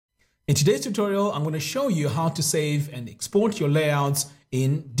In today's tutorial, I'm going to show you how to save and export your layouts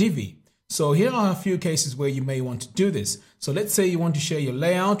in Divi. So here are a few cases where you may want to do this. So let's say you want to share your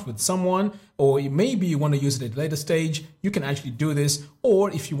layout with someone, or maybe you want to use it at a later stage. You can actually do this. Or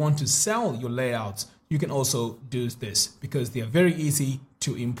if you want to sell your layouts, you can also do this because they are very easy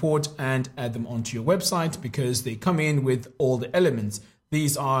to import and add them onto your website because they come in with all the elements.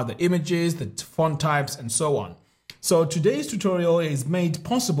 These are the images, the font types, and so on. So today's tutorial is made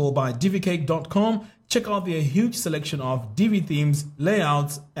possible by divicake.com. Check out their huge selection of Divi themes,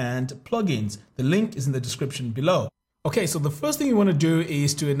 layouts, and plugins. The link is in the description below. Okay, so the first thing you want to do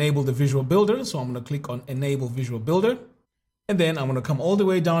is to enable the Visual Builder. So I'm going to click on Enable Visual Builder. And then I'm going to come all the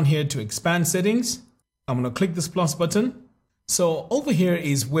way down here to Expand Settings. I'm going to click this plus button. So over here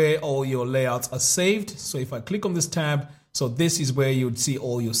is where all your layouts are saved. So if I click on this tab, so this is where you would see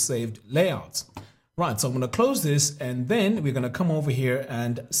all your saved layouts. Right, so I'm going to close this and then we're going to come over here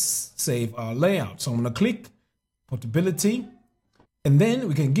and save our layout. So I'm going to click Portability and then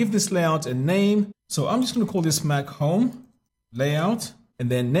we can give this layout a name. So I'm just going to call this Mac Home Layout.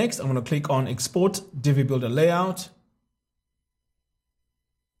 And then next I'm going to click on Export Divi Builder Layout.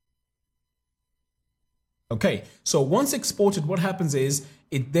 Okay, so once exported, what happens is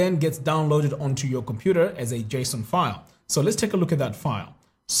it then gets downloaded onto your computer as a JSON file. So let's take a look at that file.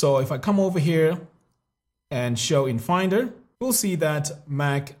 So if I come over here and show in Finder, we'll see that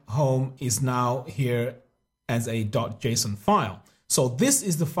Mac Home is now here as a .json file. So this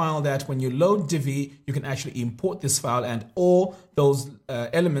is the file that when you load Divi, you can actually import this file and all those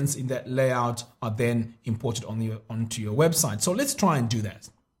elements in that layout are then imported onto your website. So let's try and do that.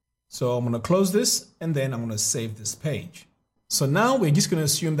 So I'm going to close this and then I'm going to save this page. So now we're just going to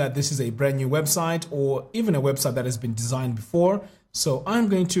assume that this is a brand new website or even a website that has been designed before. So I'm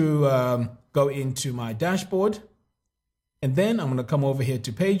going to go into my dashboard and then I'm going to come over here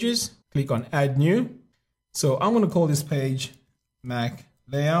to Pages, click on Add New. So I'm going to call this page Mac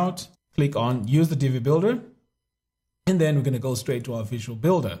Layout, click on Use the Divi Builder, and then we're going to go straight to our Visual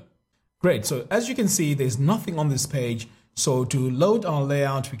Builder. Great. So as you can see, there's nothing on this page. So to load our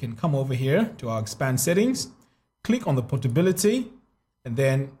layout, we can come over here to our Expand Settings, click on the Portability, and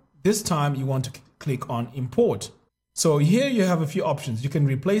then this time you want to click on Import. So here you have a few options. You can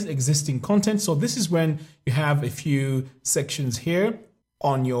replace existing content. So this is when you have a few sections here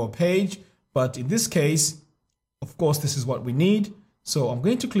on your page. But in this case, of course, this is what we need. So I'm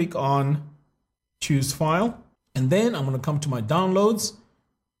going to click on Choose File, and then I'm going to come to my downloads.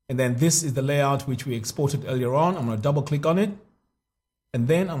 And then this is the layout which we exported earlier on. I'm going to double click on it. And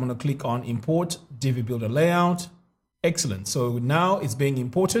then I'm going to click on Import Divi Builder Layout. Excellent. So now it's being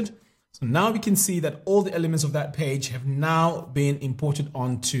imported. So now we can see that all the elements of that page have now been imported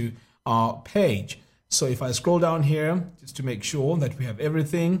onto our page. So if I scroll down here, just to make sure that we have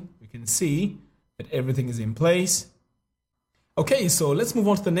everything, we can see that everything is in place. Okay, so let's move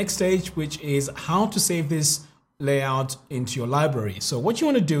on to the next stage, which is how to save this layout into your library. So what you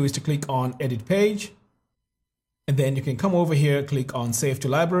want to do is to click on Edit Page, and then you can come over here, click on Save to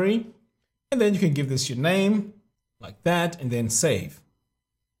Library, and then you can give this your name like that, and then save.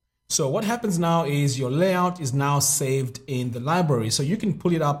 So what happens now is your layout is now saved in the library. So you can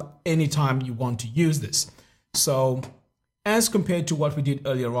pull it up anytime you want to use this. So as compared to what we did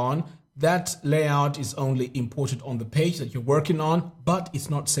earlier on, that layout is only imported on the page that you're working on, but it's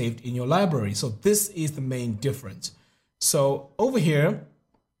not saved in your library. So this is the main difference. So over here,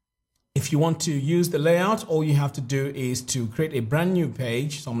 if you want to use the layout, all you have to do is to create a brand new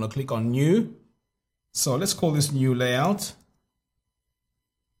page. So I'm going to click on New. So let's call this New Layout.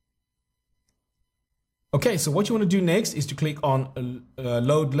 Okay, so what you want to do next is to click on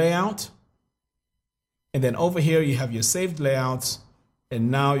Load Layout. And then over here, you have your saved layouts. And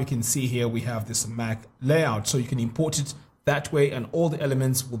now you can see here we have this Mac layout. So you can import it that way and all the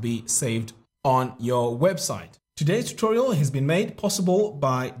elements will be saved on your website. Today's tutorial has been made possible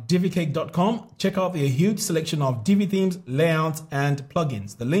by divicake.com. Check out their huge selection of Divi themes, layouts, and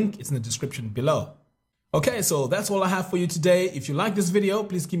plugins. The link is in the description below. Okay, so that's all I have for you today. If you like this video,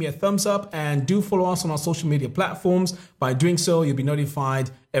 please give me a thumbs up and do follow us on our social media platforms. By doing so, you'll be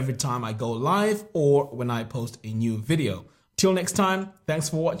notified every time I go live or when I post a new video. Till next time, thanks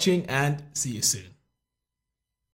for watching and see you soon.